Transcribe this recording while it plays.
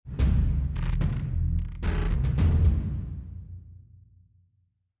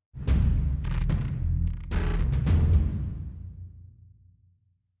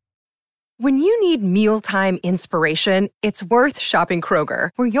When you need mealtime inspiration, it's worth shopping Kroger,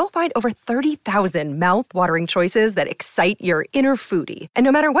 where you'll find over 30,000 mouth-watering choices that excite your inner foodie. And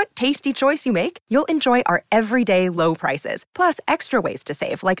no matter what tasty choice you make, you'll enjoy our everyday low prices, plus extra ways to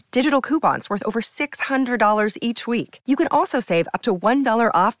save, like digital coupons worth over $600 each week. You can also save up to $1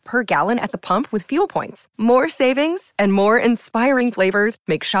 off per gallon at the pump with fuel points. More savings and more inspiring flavors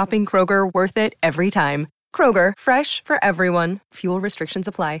make shopping Kroger worth it every time. Kroger, fresh for everyone. Fuel restrictions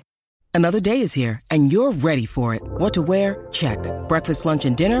apply. Another day is here, and you're ready for it. What to wear? Check. Breakfast, lunch,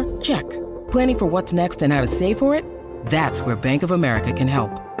 and dinner? Check. Planning for what's next and how to save for it? That's where Bank of America can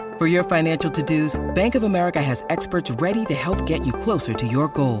help. For your financial to-dos, Bank of America has experts ready to help get you closer to your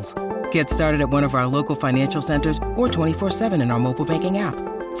goals. Get started at one of our local financial centers or 24/7 in our mobile banking app.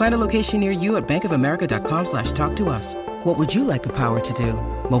 Find a location near you at bankofamerica.com/talktous. What would you like the power to do?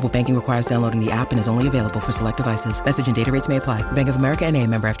 Mobile banking requires downloading the app and is only available for select devices. Message and data rates may apply. Bank of America N.A.,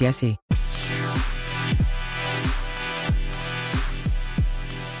 member FDIC.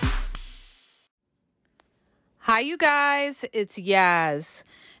 Hi, you guys. It's Yaz.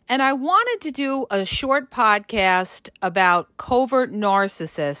 And I wanted to do a short podcast about covert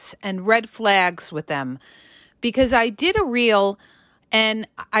narcissists and red flags with them, because I did a reel and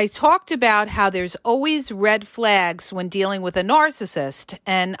I talked about how there's always red flags when dealing with a narcissist.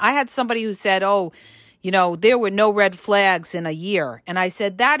 And I had somebody who said, there were no red flags in a year. And I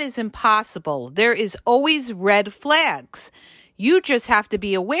said, that is impossible. There is always red flags. You just have to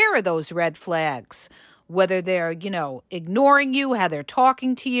be aware of those red flags, whether they're, ignoring you, how they're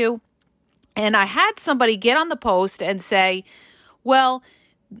talking to you. And I had somebody get on the post and say, well,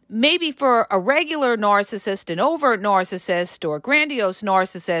 maybe for a regular narcissist, an overt narcissist, or a grandiose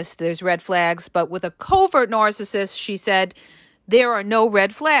narcissist, there's red flags. But with a covert narcissist, she said, there are no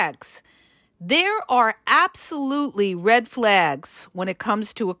red flags. There are absolutely red flags when it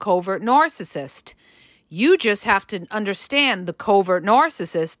comes to a covert narcissist. You just have to understand the covert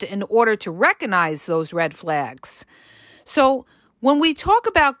narcissist in order to recognize those red flags. So when we talk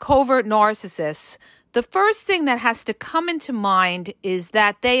about covert narcissists, the first thing that has to come into mind is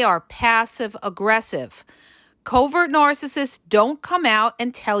that they are passive aggressive. Covert narcissists don't come out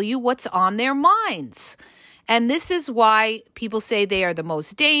and tell you what's on their minds. And this is why people say they are the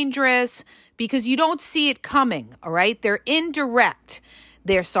most dangerous, because you don't see it coming, all right? They're indirect.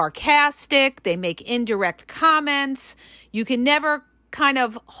 They're sarcastic. They make indirect comments. You can never kind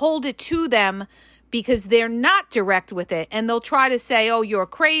of hold it to them because they're not direct with it. And they'll try to say, oh, you're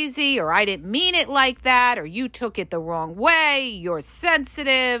crazy, or I didn't mean it like that, or you took it the wrong way, you're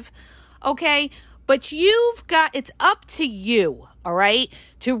sensitive, okay? But it's up to you, all right,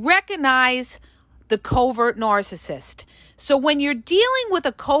 to recognize the covert narcissist. So when you're dealing with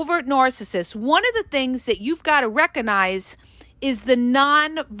a covert narcissist, one of the things that you've got to recognize is the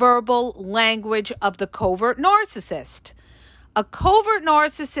nonverbal language of the covert narcissist. A covert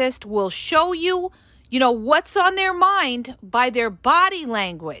narcissist will show you, what's on their mind by their body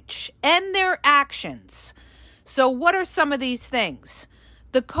language and their actions. So what are some of these things?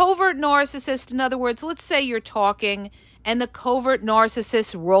 The covert narcissist, in other words, let's say you're talking and the covert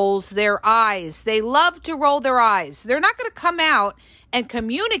narcissist rolls their eyes. They love to roll their eyes. They're not going to come out and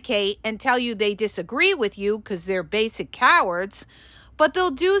communicate and tell you they disagree with you because they're basic cowards, but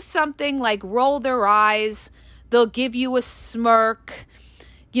they'll do something like roll their eyes. They'll give you a smirk.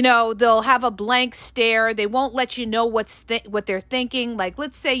 They'll have a blank stare. They won't let you know what they're thinking. Like,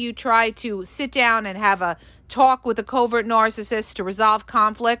 let's say you try to sit down and have a talk with a covert narcissist to resolve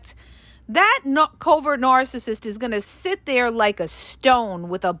conflict. That covert narcissist is going to sit there like a stone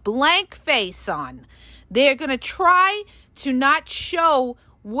with a blank face on. They're going to try to not show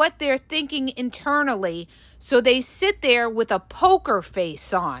what they're thinking internally. So they sit there with a poker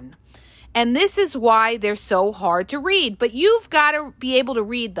face on. And this is why they're so hard to read. But you've got to be able to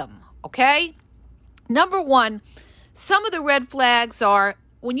read them, okay? Number one, some of the red flags are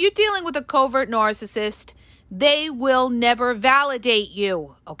when you're dealing with a covert narcissist, they will never validate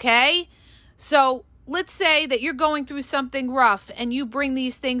you, okay? So let's say that you're going through something rough and you bring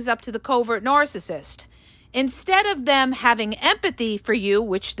these things up to the covert narcissist. Instead of them having empathy for you,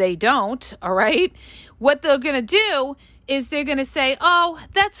 which they don't, all right, what they're going to do is they're going to say, oh,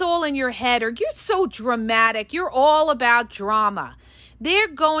 that's all in your head, or you're so dramatic, you're all about drama. They're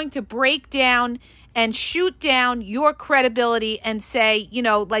going to break down and shoot down your credibility and say,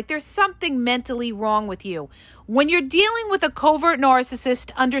 there's something mentally wrong with you. When you're dealing with a covert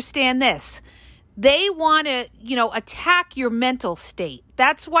narcissist, understand this. They want to, attack your mental state.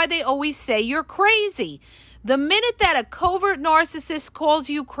 That's why they always say you're crazy. The minute that a covert narcissist calls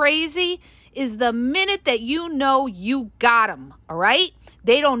you crazy, is the minute that you know you got them, all right?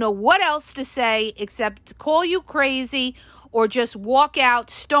 They don't know what else to say except to call you crazy or just walk out,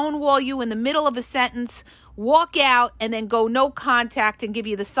 stonewall you in the middle of a sentence, walk out, and then go no contact and give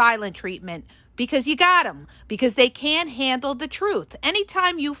you the silent treatment because you got them, because they can't handle the truth.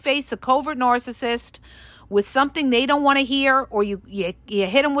 Anytime you face a covert narcissist with something they don't want to hear, or you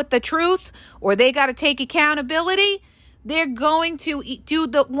hit them with the truth, or they got to take accountability, they're going to do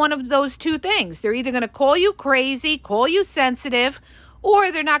one of those two things. They're either going to call you crazy, call you sensitive,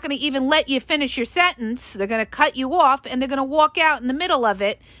 or they're not going to even let you finish your sentence. They're going to cut you off, and they're going to walk out in the middle of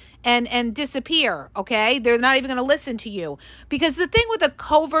it and disappear, okay? They're not even going to listen to you. Because the thing with a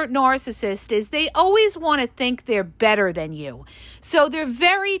covert narcissist is they always want to think they're better than you. So they're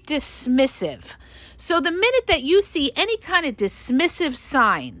very dismissive. So the minute that you see any kind of dismissive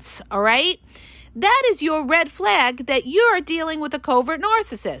signs, all right, that is your red flag that you're dealing with a covert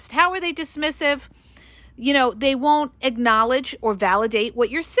narcissist. How are they dismissive? You know, they won't acknowledge or validate what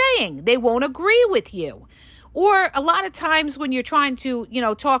you're saying. They won't agree with you. Or a lot of times when you're trying to,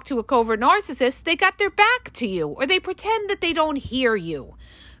 talk to a covert narcissist, they got their back to you, or they pretend that they don't hear you.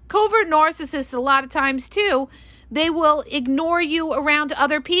 Covert narcissists, a lot of times too, they will ignore you around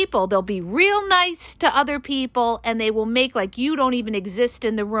other people. They'll be real nice to other people, and they will make like you don't even exist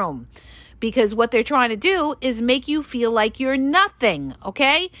in the room. Because what they're trying to do is make you feel like you're nothing,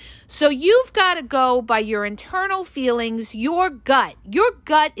 okay? So you've got to go by your internal feelings, your gut. Your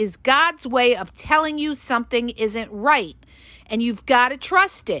gut is God's way of telling you something isn't right. And you've got to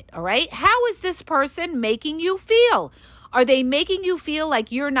trust it, all right? How is this person making you feel? Are they making you feel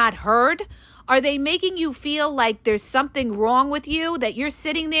like you're not heard? Are they making you feel like there's something wrong with you, that you're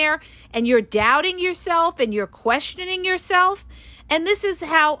sitting there and you're doubting yourself and you're questioning yourself? And this is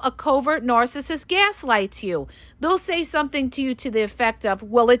how a covert narcissist gaslights you. They'll say something to you to the effect of,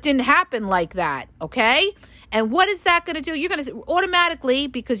 well, it didn't happen like that, okay? And what is that going to do? You're going to automatically,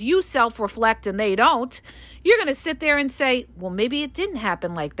 because you self-reflect and they don't, you're going to sit there and say, well, maybe it didn't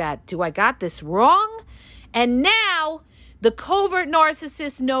happen like that. Do I got this wrong? And now the covert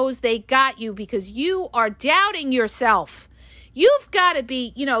narcissist knows they got you because you are doubting yourself. You've got to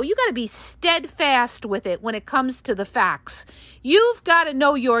be, you got to be steadfast with it when it comes to the facts. You've got to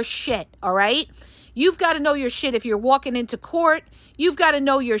know your shit, all right? You've got to know your shit if you're walking into court. You've got to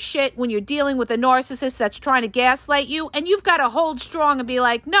know your shit when you're dealing with a narcissist that's trying to gaslight you. And you've got to hold strong and be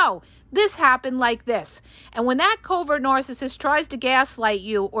like, no, this happened like this. And when that covert narcissist tries to gaslight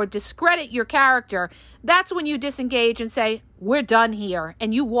you or discredit your character, that's when you disengage and say, we're done here.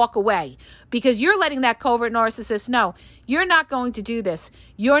 And you walk away because you're letting that covert narcissist know you're not going to do this.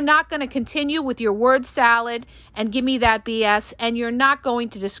 You're not going to continue with your word salad and give me that BS. And you're not going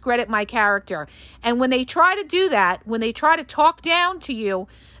to discredit my character. And when they try to do that, when they try to talk down to you,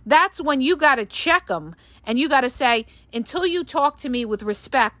 that's when you got to check them. And you got to say, until you talk to me with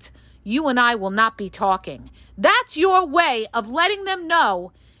respect, you and I will not be talking. That's your way of letting them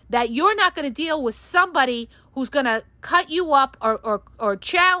know that you're not going to deal with somebody who's going to cut you up or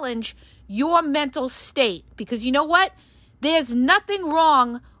challenge your mental state. Because you know what? There's nothing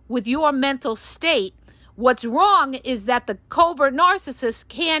wrong with your mental state. What's wrong is that the covert narcissist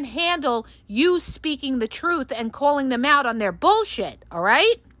can't handle you speaking the truth and calling them out on their bullshit, all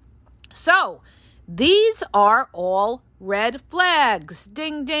right? So, these are all red flags.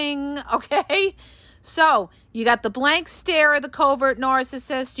 Ding, ding, okay? So, you got the blank stare of the covert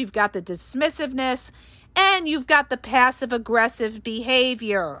narcissist, you've got the dismissiveness, and you've got the passive-aggressive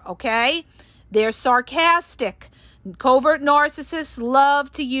behavior, okay? They're sarcastic. Covert narcissists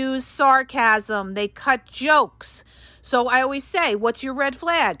love to use sarcasm. They cut jokes. So I always say, what's your red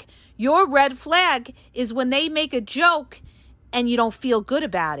flag? Your red flag is when they make a joke and you don't feel good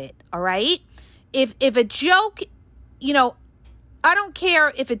about it, all right? If a joke, I don't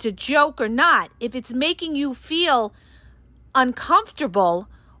care if it's a joke or not. If it's making you feel uncomfortable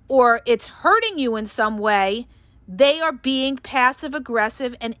or it's hurting you in some way, they are being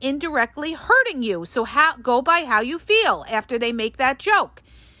passive-aggressive and indirectly hurting you. So go by how you feel after they make that joke.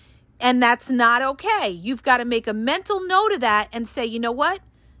 And that's not okay. You've got to make a mental note of that and say, you know what?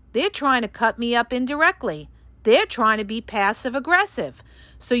 They're trying to cut me up indirectly. They're trying to be passive-aggressive.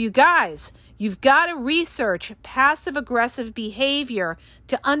 So you guys, you've got to research passive-aggressive behavior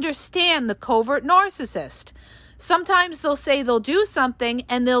to understand the covert narcissist. Sometimes they'll say they'll do something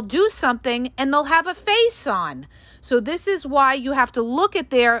and they'll have a face on. So this is why you have to look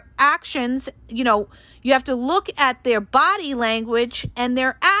at their actions. You have to look at their body language and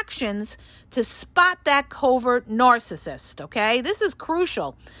their actions to spot that covert narcissist, okay? This is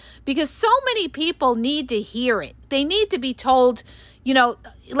crucial because so many people need to hear it. They need to be told,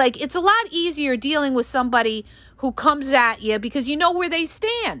 Like it's a lot easier dealing with somebody who comes at you because you know where they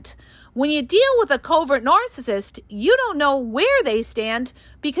stand. When you deal with a covert narcissist, you don't know where they stand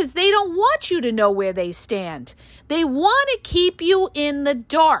because they don't want you to know where they stand. They want to keep you in the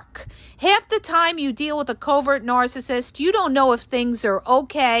dark. Half the time you deal with a covert narcissist, you don't know if things are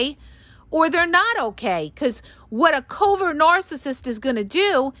okay or they're not okay. Because what a covert narcissist is going to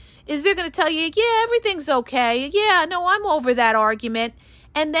do is they're going to tell you, yeah, everything's okay. Yeah, no, I'm over that argument.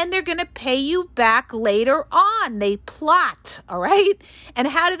 And then they're going to pay you back later on. They plot, all right? And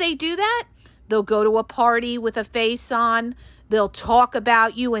how do they do that? They'll go to a party with a face on. They'll talk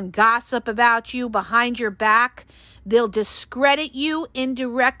about you and gossip about you behind your back. They'll discredit you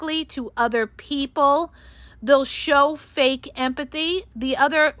indirectly to other people. They'll show fake empathy. The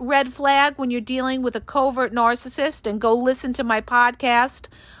other red flag when you're dealing with a covert narcissist, and go listen to my podcast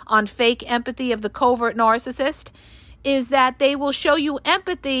on fake empathy of the covert narcissist, is that they will show you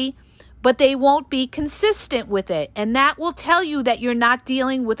empathy, but they won't be consistent with it. And that will tell you that you're not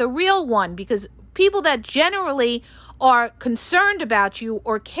dealing with a real one, because people that generally are concerned about you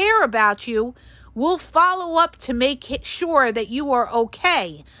or care about you will follow up to make sure that you are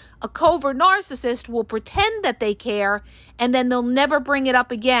okay. A covert narcissist will pretend that they care, and then they'll never bring it up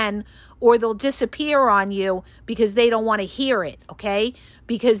again, or they'll disappear on you because they don't want to hear it, okay?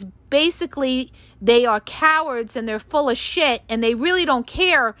 Because basically they are cowards and they're full of shit, and they really don't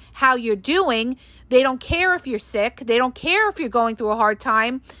care how you're doing. They don't care if you're sick. They don't care if you're going through a hard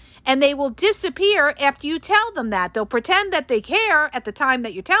time, and they will disappear after you tell them that. They'll pretend that they care at the time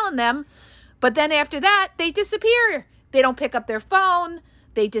that you're telling them, but then after that, they disappear. They don't pick up their phone.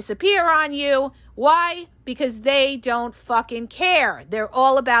 They disappear on you. Why? Because they don't fucking care. They're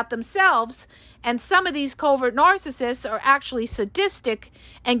all about themselves. And some of these covert narcissists are actually sadistic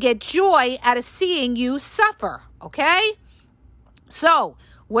and get joy out of seeing you suffer. Okay? So,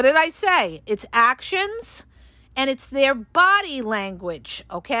 what did I say? It's actions and it's their body language.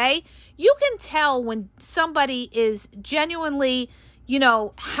 Okay? You can tell when somebody is genuinely,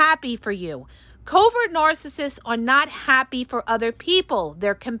 happy for you. Covert narcissists are not happy for other people.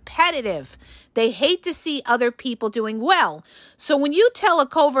 They're competitive. They hate to see other people doing well. So when you tell a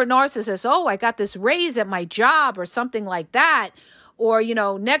covert narcissist, oh, I got this raise at my job or something like that, or,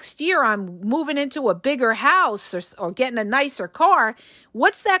 next year I'm moving into a bigger house or getting a nicer car,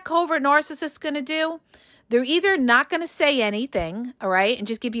 what's that covert narcissist going to do? They're either not going to say anything, all right, and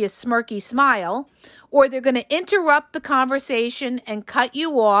just give you a smirky smile, or they're going to interrupt the conversation and cut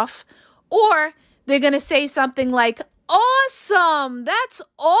you off, or they're going to say something like, awesome, that's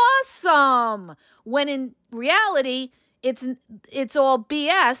awesome, when in reality, it's all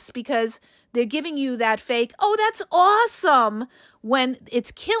BS, because they're giving you that fake, oh, that's awesome, when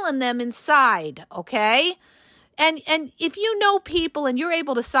it's killing them inside, okay? And if you know people and you're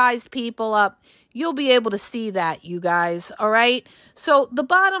able to size people up, you'll be able to see that, you guys, all right? So the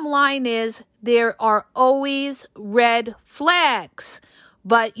bottom line is there are always red flags,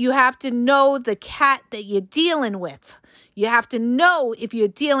 but you have to know the cat that you're dealing with. You have to know if you're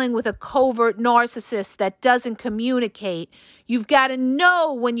dealing with a covert narcissist that doesn't communicate. You've got to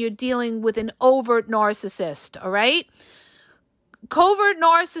know when you're dealing with an overt narcissist, all right? Covert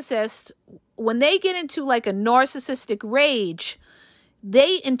narcissists, when they get into like a narcissistic rage,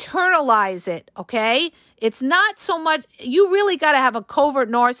 they internalize it, okay? It's not so much, you really got to have a covert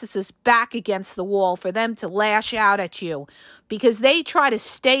narcissist back against the wall for them to lash out at you, because they try to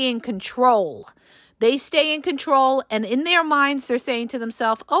stay in control. They stay in control, and in their minds, they're saying to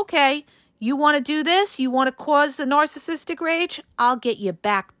themselves, okay, you want to do this? You want to cause a narcissistic rage? I'll get you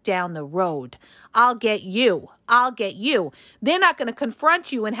back down the road. I'll get you. They're not going to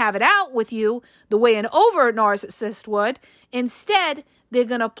confront you and have it out with you the way an overt narcissist would. Instead, they're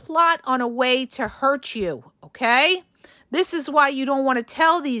going to plot on a way to hurt you, okay? This is why you don't want to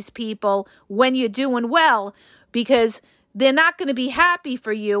tell these people when you're doing well, because they're not going to be happy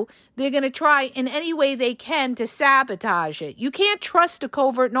for you. They're going to try in any way they can to sabotage it. You can't trust a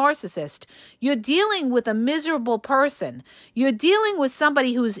covert narcissist. You're dealing with a miserable person. You're dealing with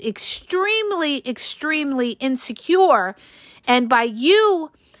somebody who's extremely, extremely insecure. And by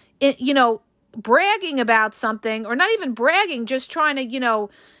you, bragging about something, or not even bragging, just trying to,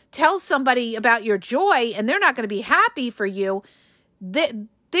 tell somebody about your joy, and they're not going to be happy for you,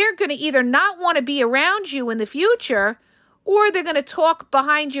 they're going to either not want to be around you in the future, or they're going to talk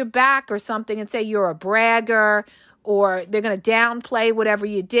behind your back or something and say you're a bragger, or they're going to downplay whatever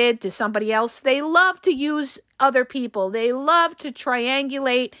you did to somebody else. They love to use other people. They love to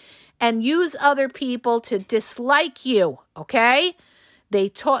triangulate and use other people to dislike you, okay?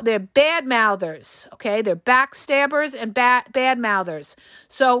 They're bad mouthers, okay? They're backstabbers and bad mouthers.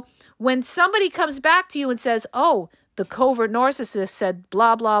 So when somebody comes back to you and says, oh, the covert narcissist said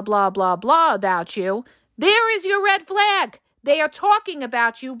blah, blah, blah, blah, blah about you, there is your red flag. They are talking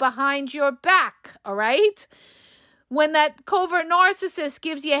about you behind your back, all right? When that covert narcissist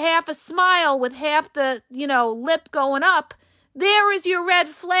gives you half a smile with half the, lip going up, there is your red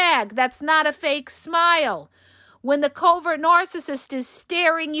flag. That's not a fake smile. When the covert narcissist is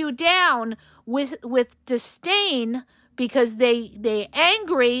staring you down with disdain because they're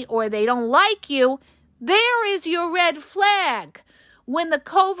angry or they don't like you, there is your red flag. When the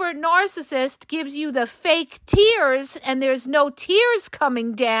covert narcissist gives you the fake tears and there's no tears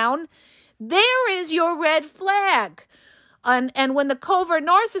coming down, there is your red flag. And when the covert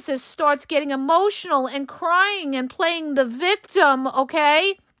narcissist starts getting emotional and crying and playing the victim,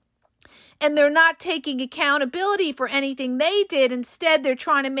 okay, and they're not taking accountability for anything they did. Instead, they're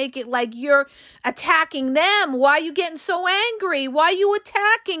trying to make it like you're attacking them. Why are you getting so angry? Why are you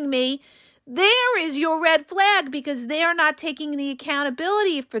attacking me? There is your red flag, because they're not taking the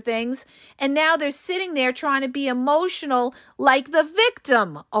accountability for things. And now they're sitting there trying to be emotional like the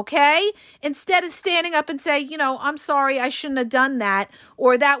victim, okay? Instead of standing up and say, I'm sorry, I shouldn't have done that,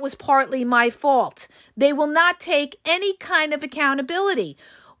 or that was partly my fault. They will not take any kind of accountability.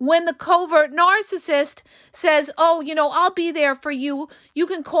 When the covert narcissist says, oh, I'll be there for you, you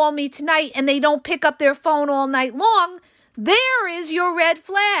can call me tonight, and they don't pick up their phone all night long, there is your red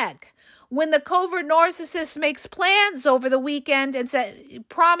flag. When the covert narcissist makes plans over the weekend and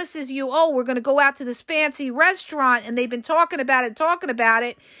promises you, oh, we're going to go out to this fancy restaurant, and they've been talking about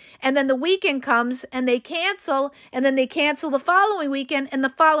it, and then the weekend comes and they cancel, and then they cancel the following weekend, and the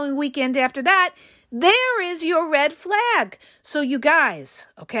following weekend after that, there is your red flag. So you guys,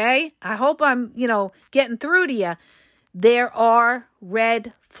 okay, I hope I'm, getting through to you. There are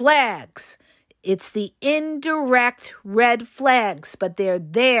red flags. It's the indirect red flags, but they're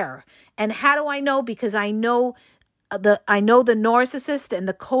there. And how do I know? Because I know the narcissist and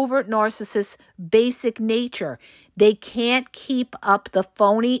the covert narcissist's basic nature. They can't keep up the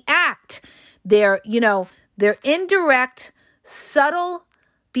phony act. Their indirect, subtle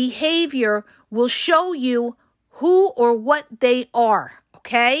behavior will show you who or what they are,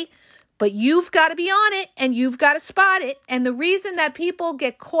 okay? But you've got to be on it, and you've got to spot it. And the reason that people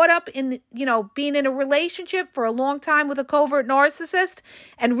get caught up in, being in a relationship for a long time with a covert narcissist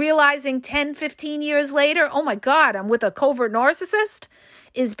and realizing 10, 15 years later, oh my God, I'm with a covert narcissist,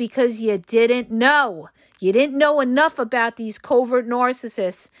 is because you didn't know. You didn't know enough about these covert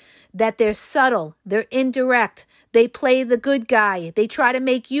narcissists, that they're subtle, they're indirect, they play the good guy, they try to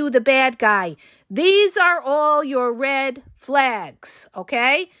make you the bad guy. These are all your red flags,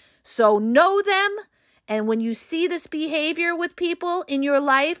 okay? So know them, and when you see this behavior with people in your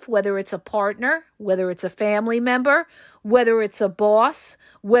life, whether it's a partner, whether it's a family member, whether it's a boss,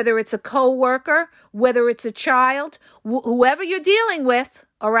 whether it's a coworker, whether it's a child, whoever you're dealing with,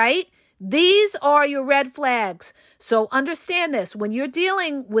 all right? These are your red flags. So understand this. When you're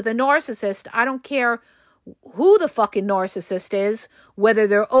dealing with a narcissist, I don't care who the fucking narcissist is, whether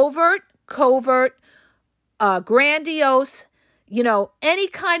they're overt, covert, grandiose, any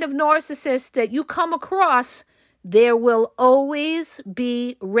kind of narcissist that you come across, there will always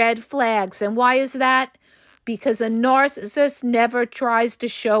be red flags. And why is that? Because a narcissist never tries to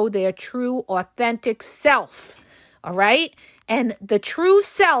show their true, authentic self. All right? And the true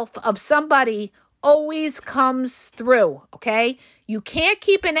self of somebody always comes through. Okay? You can't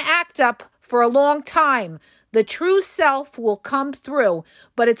keep an act up for a long time. The true self will come through.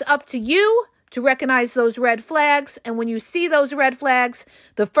 But it's up to you to recognize those red flags. And when you see those red flags,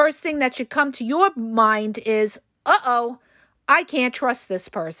 the first thing that should come to your mind is, I can't trust this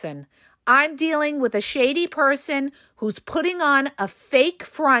person. I'm dealing with a shady person who's putting on a fake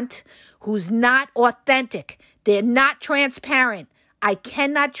front, who's not authentic. They're not transparent. I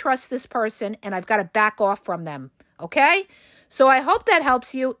cannot trust this person, and I've got to back off from them. Okay? So I hope that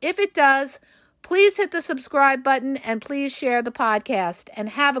helps you. If it does, please hit the subscribe button and please share the podcast. And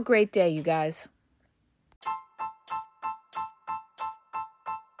have a great day, you guys.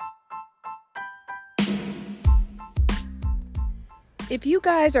 If you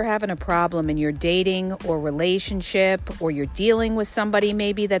guys are having a problem in your dating or relationship, or you're dealing with somebody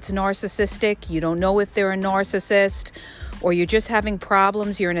maybe that's narcissistic, you don't know if they're a narcissist, or you're just having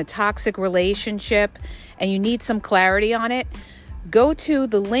problems, you're in a toxic relationship, and you need some clarity on it, go to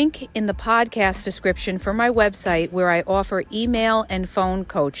the link in the podcast description for my website where I offer email and phone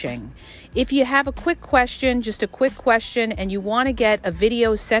coaching. If you have a quick question, just a quick question, and you want to get a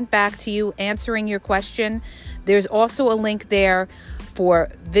video sent back to you answering your question, there's also a link there for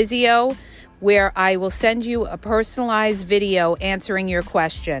Vizio, where I will send you a personalized video answering your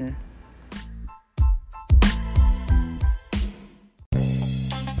question.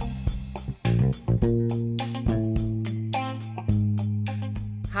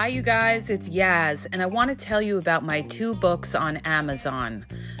 Hi, you guys, it's Yaz, and I want to tell you about my 2 books on Amazon.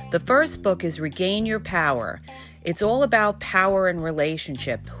 The first book is Regain Your Power. It's all about power and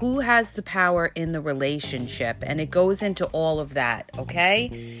relationship. Who has the power in the relationship? And it goes into all of that,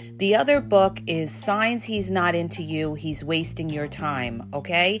 okay? The other book is Signs He's Not Into You, He's Wasting Your Time,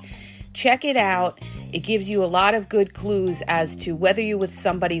 okay? Check it out. It gives you a lot of good clues as to whether you're with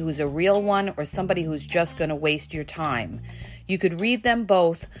somebody who's a real one or somebody who's just going to waste your time. You could read them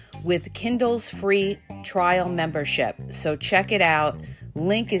both with Kindle's free trial membership. So check it out.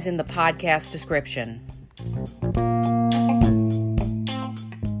 Link is in the podcast description.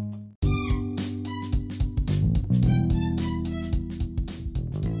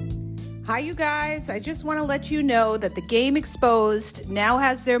 Hi, you guys. I just want to let you know that the Game Exposed now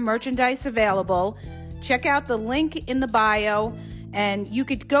has their merchandise available. Check out the link in the bio, and you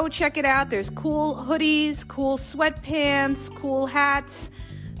could go check it out. There's cool hoodies, cool sweatpants, cool hats.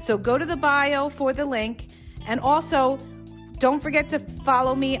 So go to the bio for the link. And also, don't forget to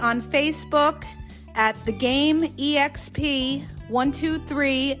follow me on Facebook at The Game EXP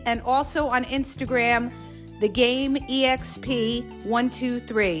 123, and also on Instagram, The Game EXP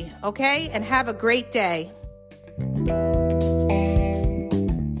 123. Okay? And have a great day.